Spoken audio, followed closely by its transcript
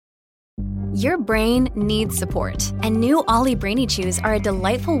Your brain needs support, and new Ollie Brainy Chews are a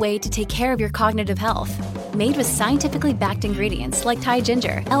delightful way to take care of your cognitive health. Made with scientifically backed ingredients like Thai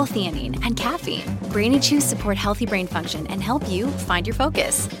ginger, L-theanine, and caffeine, Brainy Chews support healthy brain function and help you find your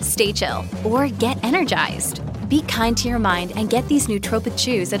focus, stay chill, or get energized. Be kind to your mind and get these nootropic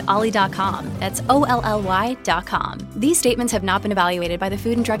chews at ollie.com. That's OLLY.com. These statements have not been evaluated by the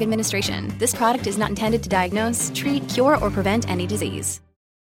Food and Drug Administration. This product is not intended to diagnose, treat, cure, or prevent any disease.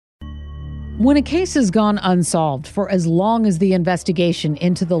 When a case has gone unsolved for as long as the investigation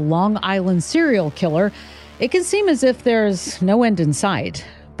into the Long Island serial killer, it can seem as if there's no end in sight.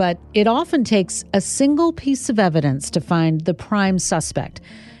 But it often takes a single piece of evidence to find the prime suspect.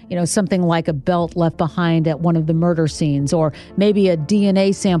 You know, something like a belt left behind at one of the murder scenes, or maybe a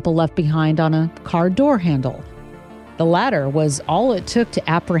DNA sample left behind on a car door handle. The latter was all it took to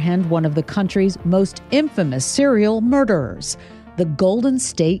apprehend one of the country's most infamous serial murderers, the Golden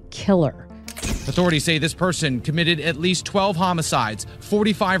State Killer. Authorities say this person committed at least 12 homicides,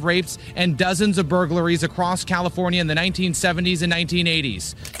 45 rapes, and dozens of burglaries across California in the 1970s and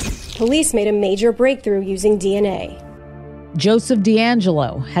 1980s. Police made a major breakthrough using DNA. Joseph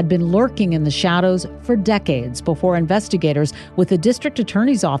D'Angelo had been lurking in the shadows for decades before investigators with the district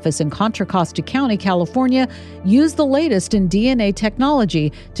attorney's office in Contra Costa County, California, used the latest in DNA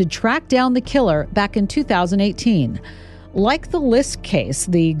technology to track down the killer back in 2018. Like the Lisk case,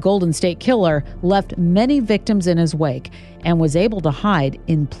 the Golden State Killer left many victims in his wake and was able to hide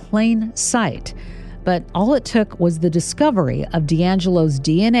in plain sight. But all it took was the discovery of D'Angelo's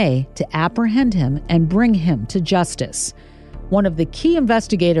DNA to apprehend him and bring him to justice. One of the key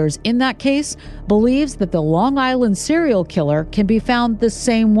investigators in that case believes that the Long Island serial killer can be found the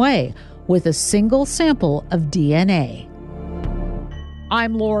same way, with a single sample of DNA.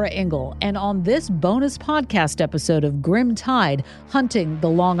 I'm Laura Engel, and on this bonus podcast episode of Grim Tide, Hunting the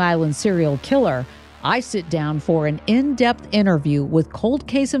Long Island Serial Killer, I sit down for an in-depth interview with cold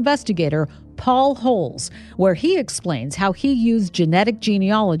case investigator Paul Holes, where he explains how he used genetic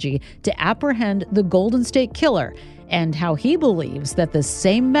genealogy to apprehend the Golden State Killer and how he believes that the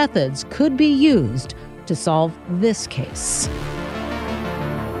same methods could be used to solve this case.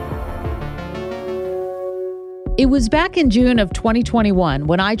 It was back in June of 2021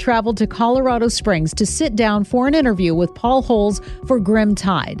 when I traveled to Colorado Springs to sit down for an interview with Paul Holes for Grim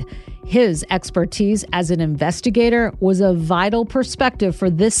Tide. His expertise as an investigator was a vital perspective for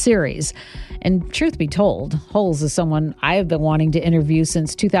this series. And truth be told, Holes is someone I have been wanting to interview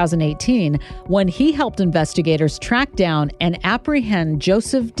since 2018 when he helped investigators track down and apprehend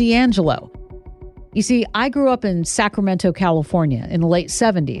Joseph D'Angelo. You see, I grew up in Sacramento, California in the late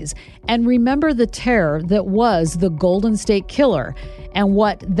 70s and remember the terror that was the Golden State Killer and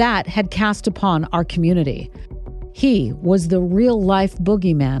what that had cast upon our community. He was the real-life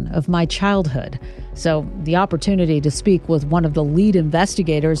boogeyman of my childhood. So the opportunity to speak with one of the lead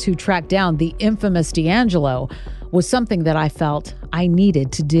investigators who tracked down the infamous D'Angelo was something that I felt I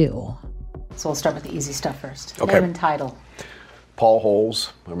needed to do. So we'll start with the easy stuff first. Okay. Name and title. Paul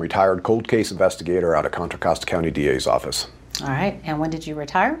Holes. I'm a retired cold case investigator out of Contra Costa County DA's office. All right. And when did you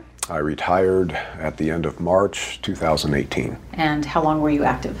retire? I retired at the end of March 2018. And how long were you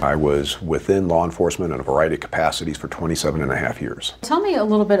active? I was within law enforcement in a variety of capacities for 27 and a half years. Tell me a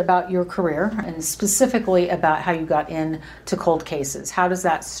little bit about your career and specifically about how you got into cold cases. How does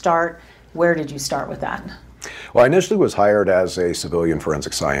that start? Where did you start with that? Well, I initially was hired as a civilian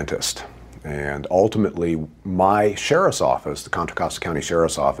forensic scientist. And ultimately, my sheriff's office, the Contra Costa County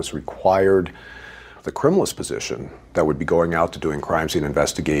Sheriff's Office, required the criminalist position that would be going out to doing crime scene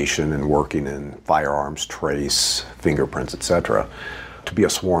investigation and working in firearms, trace, fingerprints, etc., to be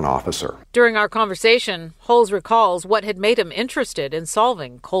a sworn officer. During our conversation, Holes recalls what had made him interested in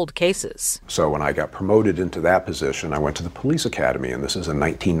solving cold cases. So when I got promoted into that position, I went to the police academy, and this is in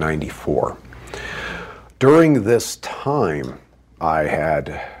 1994. During this time, I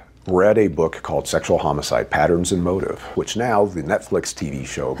had read a book called Sexual Homicide, Patterns and Motive, which now the Netflix TV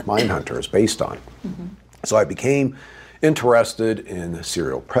show Mindhunter is based on. Mm-hmm. So I became interested in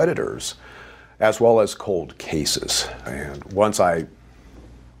serial predators as well as cold cases. And once I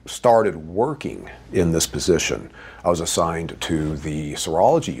started working in this position, I was assigned to the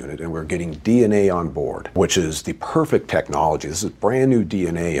serology unit, and we're getting DNA on board, which is the perfect technology. This is brand new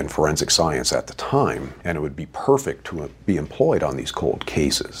DNA in forensic science at the time, and it would be perfect to be employed on these cold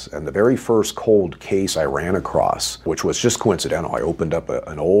cases. And the very first cold case I ran across, which was just coincidental, I opened up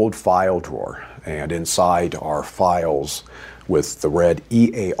an old file drawer, and inside are files with the red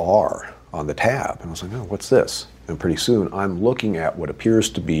EAR on the tab. And I was like, oh, what's this? And pretty soon I'm looking at what appears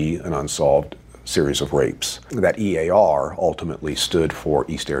to be an unsolved series of rapes. That EAR ultimately stood for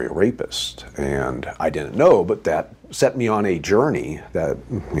East Area Rapist, and I didn't know, but that set me on a journey that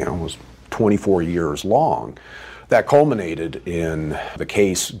was 24 years long. That culminated in the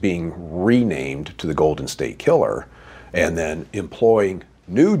case being renamed to the Golden State Killer, and then employing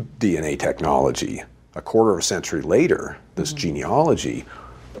new DNA technology. A quarter of a century later, this genealogy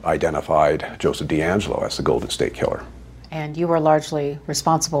identified Joseph DeAngelo as the Golden State Killer. And you were largely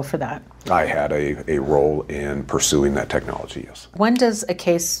responsible for that. I had a role in pursuing that technology, yes. When does a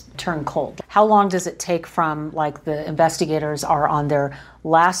case turn cold? How long does it take from, like, the investigators are on their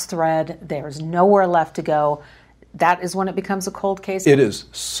last thread, there's nowhere left to go, that is when it becomes a cold case? It is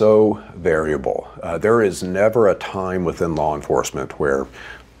so variable. There is never a time within law enforcement where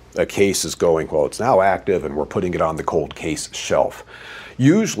a case is going, well, it's now active and we're putting it on the cold case shelf.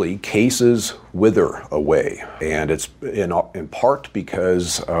 Usually cases wither away, and it's in part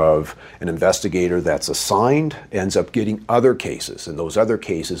because of an investigator that's assigned ends up getting other cases, and those other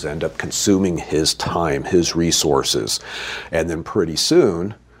cases end up consuming his time, his resources, and then pretty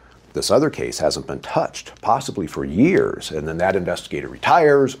soon this other case hasn't been touched, possibly for years, and then that investigator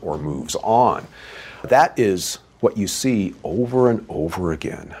retires or moves on. That is what you see over and over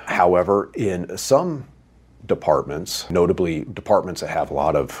again. However, in some departments, notably departments that have a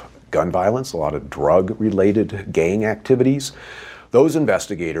lot of gun violence, a lot of drug-related gang activities, those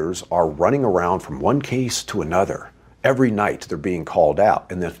investigators are running around from one case to another. Every night they're being called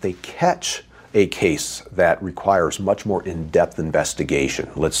out, and if they catch a case that requires much more in-depth investigation,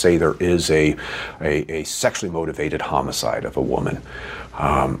 let's say there is a sexually motivated homicide of a woman,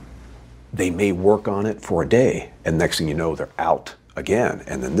 they may work on it for a day, and next thing you know, they're out again,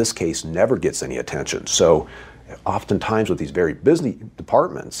 and then this case never gets any attention. So oftentimes with these very busy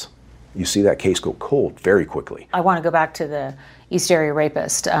departments, you see that case go cold very quickly. I want to go back to the East Area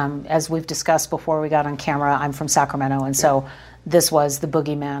Rapist. As we've discussed before we got on camera, I'm from Sacramento, and so this was the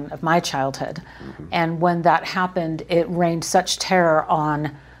boogeyman of my childhood. And when that happened, it rained such terror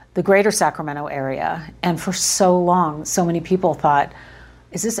on the greater Sacramento area, and for so long, so many people thought,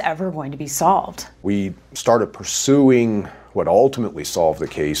 is this ever going to be solved? We started pursuing what ultimately solved the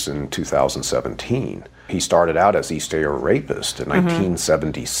case in 2017. He started out as East Area Rapist in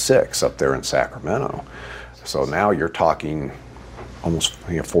 1976 up there in Sacramento. So now you're talking almost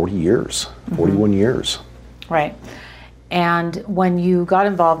 40 years, 41 years. Right. And when you got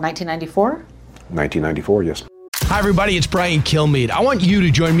involved, 1994? 1994, yes. Hi, everybody. It's Brian Kilmeade. I want you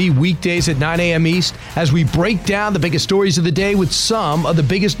to join me weekdays at 9 a.m. East as we break down the biggest stories of the day with some of the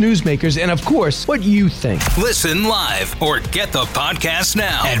biggest newsmakers and, of course, what you think. Listen live or get the podcast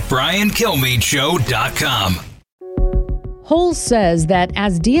now at BrianKilmeadShow.com. Holes says that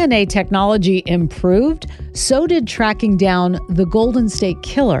as DNA technology improved, so did tracking down the Golden State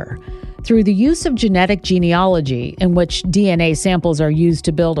Killer. Through the use of genetic genealogy, in which DNA samples are used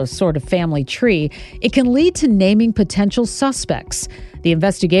to build a sort of family tree, it can lead to naming potential suspects. The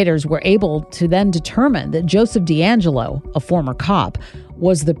investigators were able to then determine that Joseph DeAngelo, a former cop,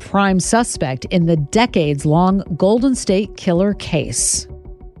 was the prime suspect in the decades-long Golden State Killer case.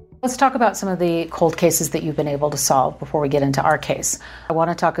 Let's talk about some of the cold cases that you've been able to solve before we get into our case. I want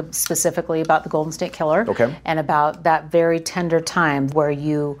to talk specifically about the Golden State Killer and about that very tender time where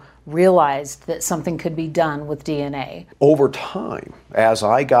you realized that something could be done with DNA. Over time, as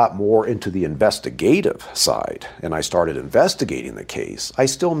I got more into the investigative side and I started investigating the case, I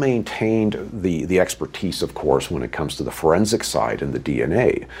still maintained the expertise, of course, when it comes to the forensic side and the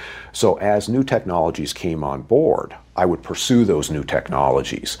DNA. So as new technologies came on board, I would pursue those new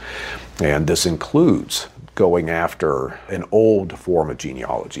technologies. And this includes going after an old form of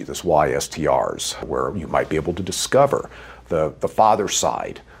genealogy, this YSTRs, where you might be able to discover the father's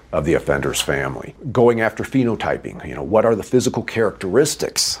side of the offender's family. Going after phenotyping, what are the physical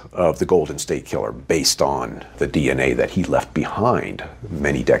characteristics of the Golden State Killer based on the DNA that he left behind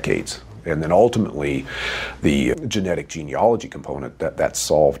many decades. And then ultimately, the genetic genealogy component that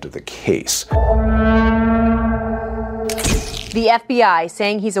solved the case. The FBI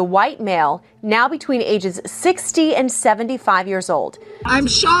saying he's a white male, now between ages 60 and 75 years old. I'm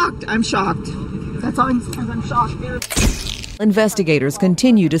shocked. That's all I'm saying. I'm shocked. Investigators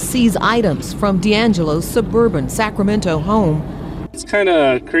continue to seize items from DeAngelo's suburban Sacramento home. It's kind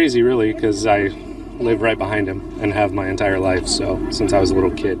of crazy, really, because I live right behind him and have my entire life, since I was a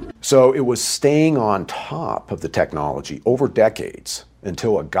little kid. So it was staying on top of the technology over decades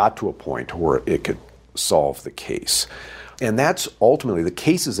until it got to a point where it could solve the case. And that's ultimately the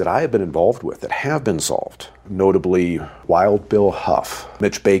cases that I have been involved with that have been solved. Notably, Wild Bill Huff.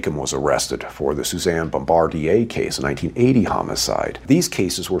 Mitch Bacon was arrested for the Suzanne Bombardier case, a 1980 homicide. These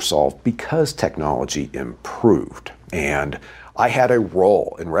cases were solved because technology improved. And I had a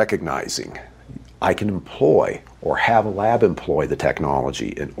role in recognizing I can employ or have a lab employ the technology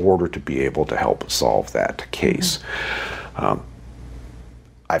in order to be able to help solve that case.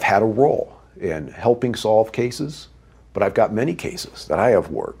 I've had a role in helping solve cases, but I've got many cases that I have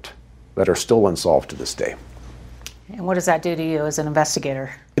worked that are still unsolved to this day. And what does that do to you as an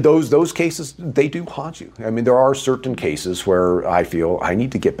investigator? Those cases, they do haunt you. I mean, there are certain cases where I feel I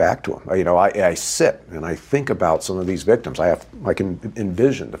need to get back to them. You know, I sit and I think about some of these victims. I can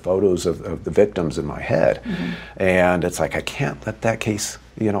envision the photos of the victims in my head. And it's like, I can't let that case,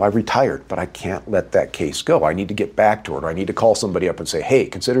 you know, I retired, but I can't let that case go. I need to get back to it. Or I need to call somebody up and say, hey,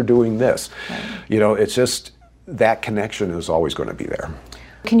 consider doing this. You know, it's just, that connection is always going to be there.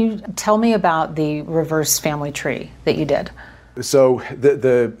 Can you tell me about the reverse family tree that you did? So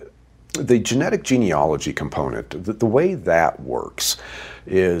the genetic genealogy component, the way that works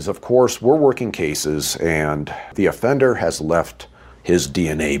is, of course, we're working cases and the offender has left his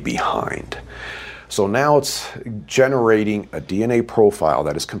DNA behind. So now it's generating a DNA profile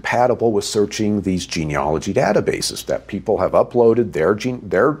that is compatible with searching these genealogy databases that people have uploaded their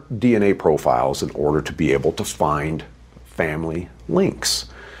DNA profiles in order to be able to find family links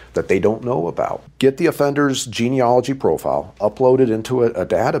that they don't know about. Get the offender's genealogy profile, upload it into a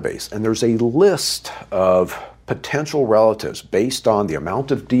database, and there's a list of potential relatives based on the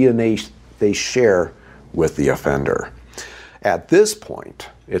amount of DNA they share with the offender. At this point,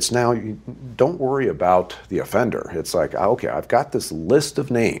 it's now, don't worry about the offender. It's like, okay, I've got this list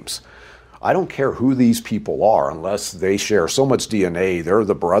of names. I don't care who these people are unless they share so much DNA, they're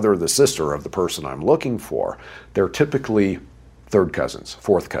the brother or the sister of the person I'm looking for. They're typically third cousins,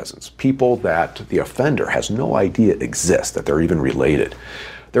 fourth cousins, people that the offender has no idea exist, that they're even related.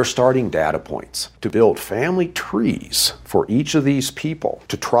 They're starting data points to build family trees for each of these people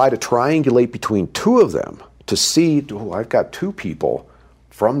to try to triangulate between two of them to see, oh, I've got two people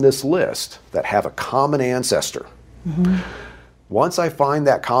from this list that have a common ancestor. Once I find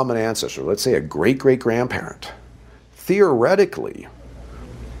that common ancestor, let's say a great-great-grandparent, theoretically,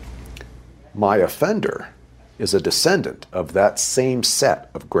 my offender is a descendant of that same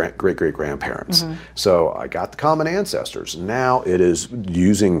set of great-great-grandparents. So I got the common ancestors. Now it is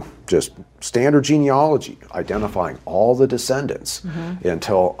using just standard genealogy, identifying all the descendants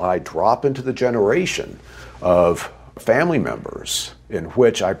until I drop into the generation of family members in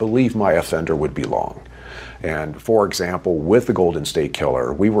which I believe my offender would belong. And for example, with the Golden State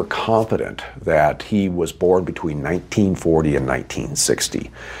Killer, we were confident that he was born between 1940 and 1960.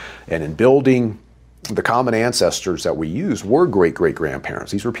 And in building the common ancestors that we used were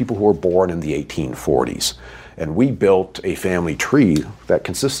great-great-grandparents. These were people who were born in the 1840s. And we built a family tree that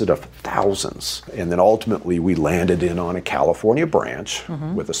consisted of thousands. And then ultimately we landed in on a California branch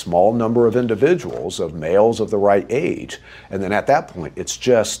with a small number of individuals, of males of the right age. And then at that point, it's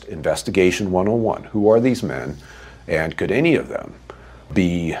just investigation 101. Who are these men? And could any of them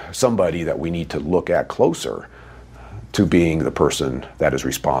be somebody that we need to look at closer to being the person that is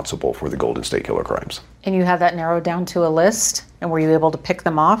responsible for the Golden State Killer crimes? And you have that narrowed down to a list, and were you able to pick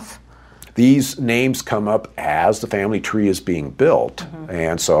them off? These names come up as the family tree is being built.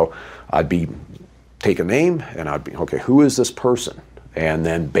 And so I'd take a name and I'd be, okay, who is this person? And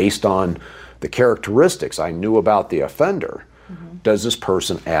then based on the characteristics I knew about the offender, does this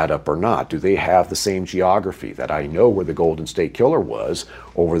person add up or not? Do they have the same geography that I know where the Golden State Killer was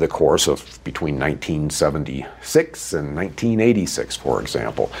over the course of between 1976 and 1986, for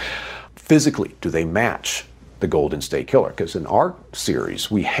example? Physically, do they match the Golden State Killer? Because in our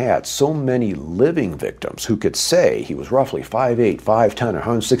series, we had so many living victims who could say he was roughly 5'8", 5'10",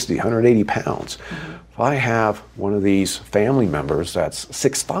 160, 180 pounds. If I have one of these family members that's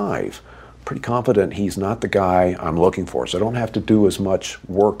 6'5", pretty confident he's not the guy I'm looking for, so I don't have to do as much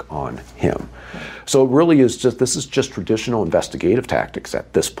work on him. So it really is just, this is just traditional investigative tactics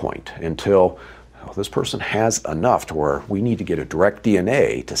at this point until this person has enough to where we need to get a direct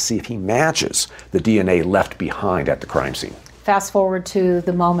DNA to see if he matches the DNA left behind at the crime scene. Fast forward to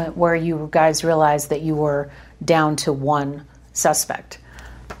the moment where you guys realized that you were down to one suspect,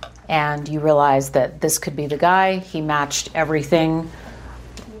 and you realized that this could be the guy. He matched everything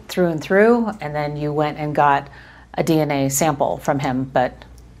through and through, and then you went and got a DNA sample from him, but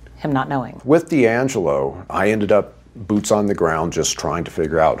him not knowing. With D'Angelo, I ended up boots on the ground, just trying to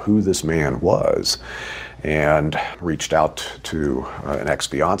figure out who this man was, and reached out to an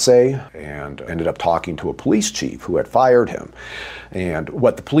ex-fiance and ended up talking to a police chief who had fired him. And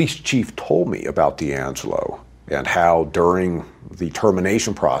what the police chief told me about D'Angelo and how during the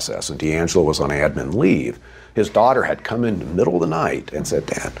termination process, and D'Angelo was on admin leave, his daughter had come in the middle of the night and said,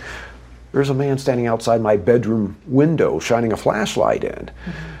 "Dad, there's a man standing outside my bedroom window shining a flashlight in."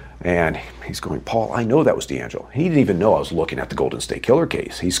 And he's going, "Paul, I know that was D'Angelo." He didn't even know I was looking at the Golden State Killer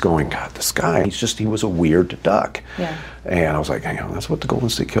case. He's going, "God, this guy, he was a weird duck." Yeah. And I was like, that's what the Golden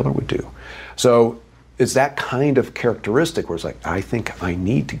State Killer would do. So it's that kind of characteristic where it's like, I think I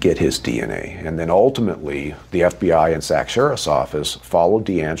need to get his DNA. And then ultimately, the FBI and Sac Sheriff's Office followed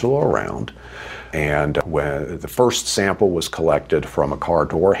D'Angelo around. And when the first sample was collected from a car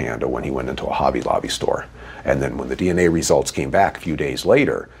door handle when he went into a Hobby Lobby store. And then when the DNA results came back a few days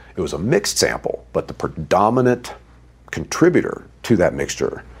later, it was a mixed sample, but the predominant contributor to that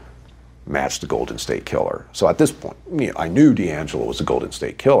mixture matched the Golden State Killer. So at this point, I knew D'Angelo was a Golden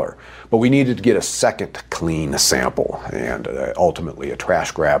State Killer, but we needed to get a second clean sample. And ultimately a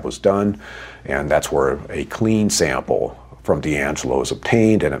trash grab was done, and that's where a clean sample from D'Angelo was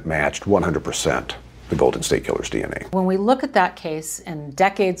obtained, and it matched 100% the Golden State Killer's DNA. When we look at that case, and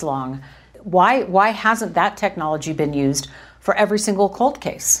decades long, why hasn't that technology been used for every single cold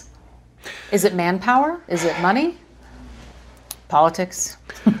case? Is it manpower? Is it money? Politics?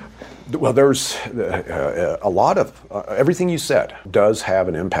 Well, there's a lot of everything you said does have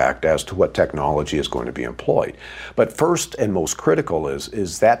an impact as to what technology is going to be employed. But first and most critical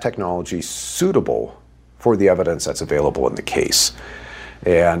is that technology suitable for the evidence that's available in the case?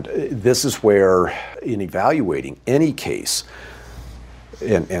 And this is where, in evaluating any case,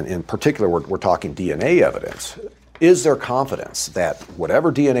 and in particular we're talking DNA evidence, is there confidence that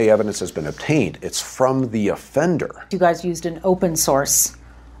whatever DNA evidence has been obtained, it's from the offender? You guys used an open source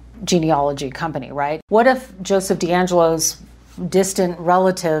genealogy company, right? What if Joseph D'Angelo's distant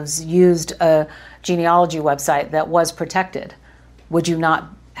relatives used a genealogy website that was protected? Would you not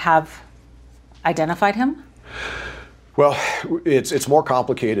have identified him? Well, it's more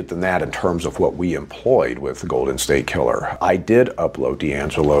complicated than that in terms of what we employed with the Golden State Killer. I did upload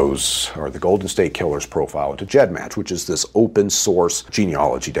the Golden State Killer's profile into GEDmatch, which is this open source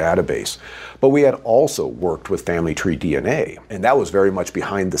genealogy database. But we had also worked with Family Tree DNA, and that was very much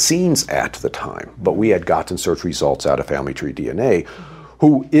behind the scenes at the time. But we had gotten search results out of Family Tree DNA,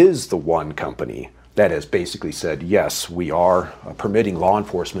 who is the one company that has basically said, yes, we are permitting law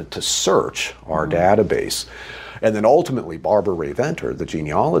enforcement to search our database. And then ultimately, Barbara Ray Venter, the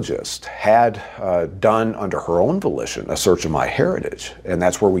genealogist, had done under her own volition a search of MyHeritage, and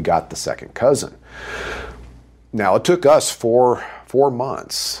that's where we got the second cousin. Now, it took us 4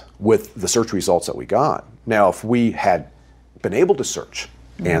 months with the search results that we got. Now, if we had been able to search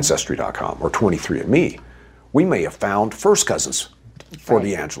Ancestry.com or 23andMe, we may have found first cousins for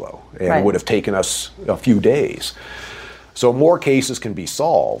D'Angelo, and it would have taken us a few days. So more cases can be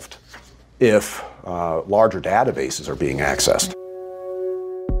solved if larger databases are being accessed.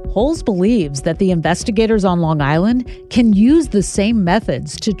 Holes believes that the investigators on Long Island can use the same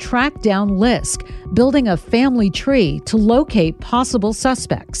methods to track down Lisk, building a family tree to locate possible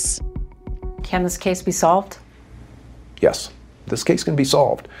suspects. Can this case be solved? Yes, this case can be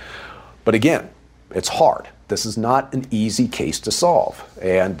solved. But again, it's hard. This is not an easy case to solve,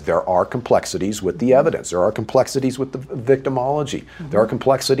 and there are complexities with the evidence. There are complexities with the victimology. There are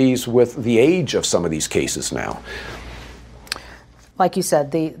complexities with the age of some of these cases now. Like you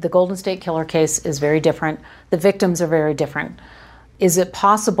said, the Golden State Killer case is very different. The victims are very different. Is it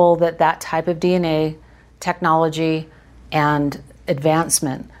possible that that type of DNA technology and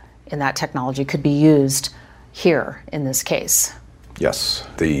advancement in that technology could be used here in this case? Yes.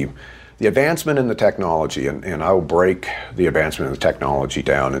 The advancement in the technology, and I will break the advancement in the technology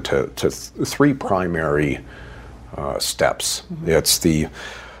down into three primary steps. It's the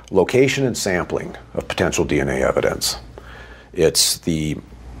location and sampling of potential DNA evidence. It's the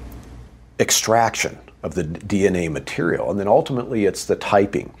extraction of the DNA material, and then ultimately it's the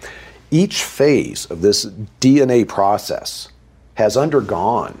typing. Each phase of this DNA process has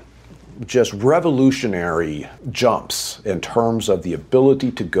undergone just revolutionary jumps in terms of the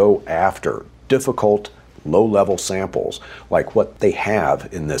ability to go after difficult, low-level samples like what they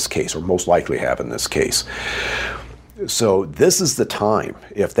have in this case, or most likely have in this case. So this is the time,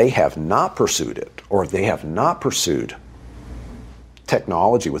 if they have not pursued it, or if they have not pursued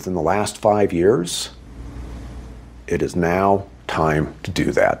technology within the last 5 years, it is now time to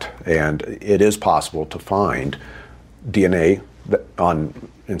do that. And it is possible to find DNA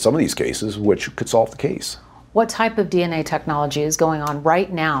in some of these cases which could solve the case. What type of DNA technology is going on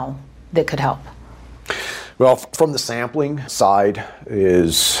right now that could help? Well, from the sampling side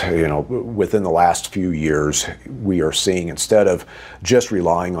is, within the last few years, we are seeing, instead of just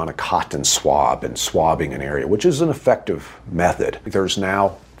relying on a cotton swab and swabbing an area, which is an effective method, there's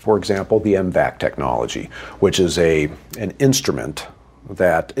now, for example, the MVAC technology, which is an instrument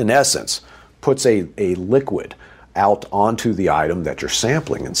that, in essence, puts a liquid out onto the item that you're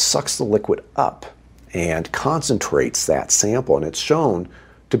sampling and sucks the liquid up and concentrates that sample. And it's shown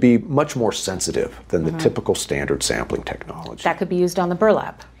to be much more sensitive than the typical standard sampling technology. That could be used on the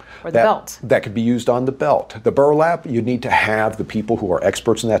burlap or the belt. That could be used on the belt. The burlap, you need to have the people who are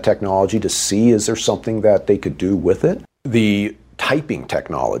experts in that technology to see, is there something that they could do with it? The typing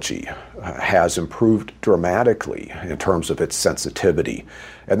technology has improved dramatically in terms of its sensitivity.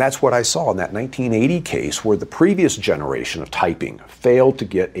 And that's what I saw in that 1980 case, where the previous generation of typing failed to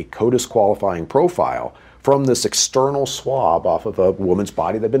get a CODIS qualifying profile from this external swab off of a woman's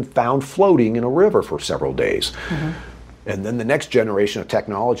body that had been found floating in a river for several days. And then the next generation of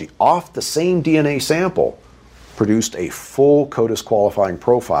technology, off the same DNA sample, produced a full CODIS qualifying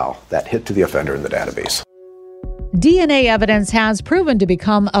profile that hit to the offender in the database. DNA evidence has proven to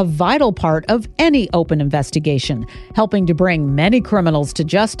become a vital part of any open investigation, helping to bring many criminals to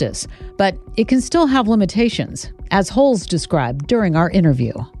justice. But it can still have limitations, as Holes described during our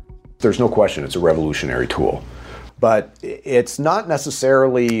interview. There's no question it's a revolutionary tool, but it's not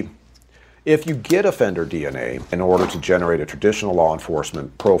necessarily, if you get offender DNA in order to generate a traditional law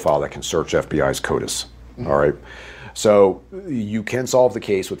enforcement profile that can search FBI's CODIS, all right? So you can solve the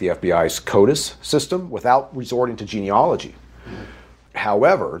case with the FBI's CODIS system without resorting to genealogy.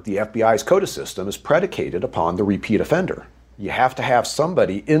 However, the FBI's CODIS system is predicated upon the repeat offender. You have to have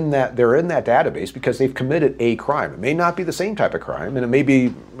somebody they're in that database because they've committed a crime. It may not be the same type of crime, and it may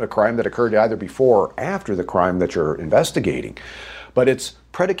be a crime that occurred either before or after the crime that you're investigating, but it's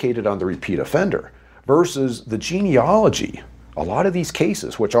predicated on the repeat offender versus the genealogy. A lot of these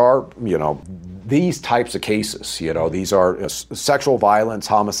cases, which are, these types of cases, these are sexual violence,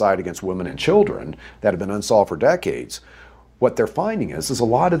 homicide against women and children that have been unsolved for decades. What they're finding is a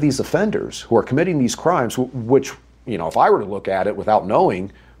lot of these offenders who are committing these crimes, which, if I were to look at it without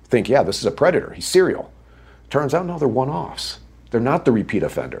knowing, think, yeah, this is a predator, he's serial. Turns out, no, they're one-offs. They're not the repeat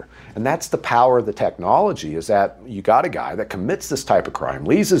offender. And that's the power of the technology, is that you got a guy that commits this type of crime,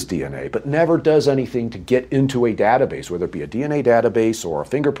 leaves his DNA, but never does anything to get into a database, whether it be a DNA database or a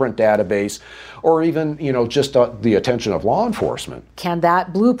fingerprint database, or even, just the attention of law enforcement. Can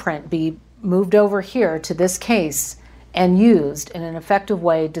that blueprint be moved over here to this case and used in an effective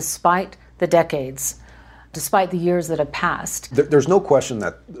way despite the decades, despite the years that have passed? There's no question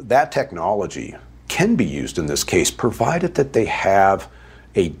that technology can be used in this case, provided that they have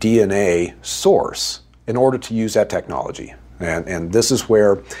a DNA source in order to use that technology. And this is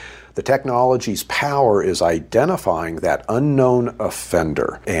where the technology's power is identifying that unknown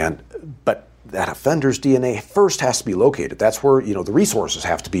offender. But that offender's DNA first has to be located. That's where, the resources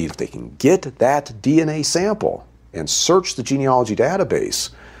have to be. If they can get that DNA sample and search the genealogy database,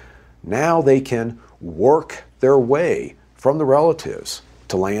 now they can work their way from the relatives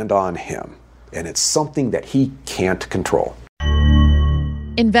to land on him. And it's something that he can't control.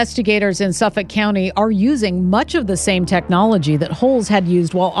 Investigators in Suffolk County are using much of the same technology that Holes had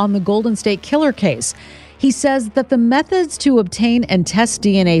used while on the Golden State Killer case. He says that the methods to obtain and test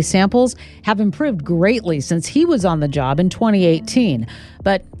DNA samples have improved greatly since he was on the job in 2018.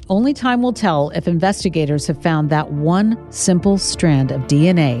 But only time will tell if investigators have found that one simple strand of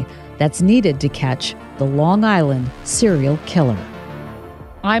DNA that's needed to catch the Long Island serial killer.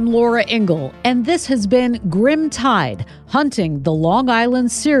 I'm Laura Ingle, and this has been Grim Tide, hunting the Long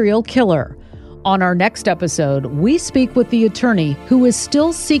Island serial killer. On our next episode, we speak with the attorney who is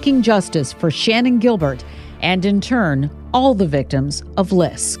still seeking justice for Shannon Gilbert and, in turn, all the victims of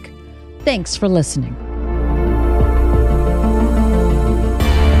Lisk. Thanks for listening.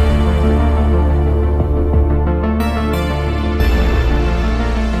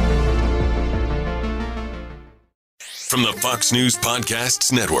 From the Fox News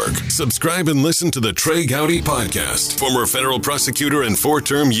Podcasts Network. Subscribe and listen to the Trey Gowdy Podcast. Former federal prosecutor and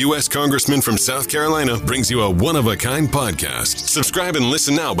four-term U.S. Congressman from South Carolina brings you a one-of-a-kind podcast. Subscribe and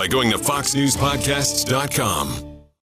listen now by going to foxnewspodcasts.com.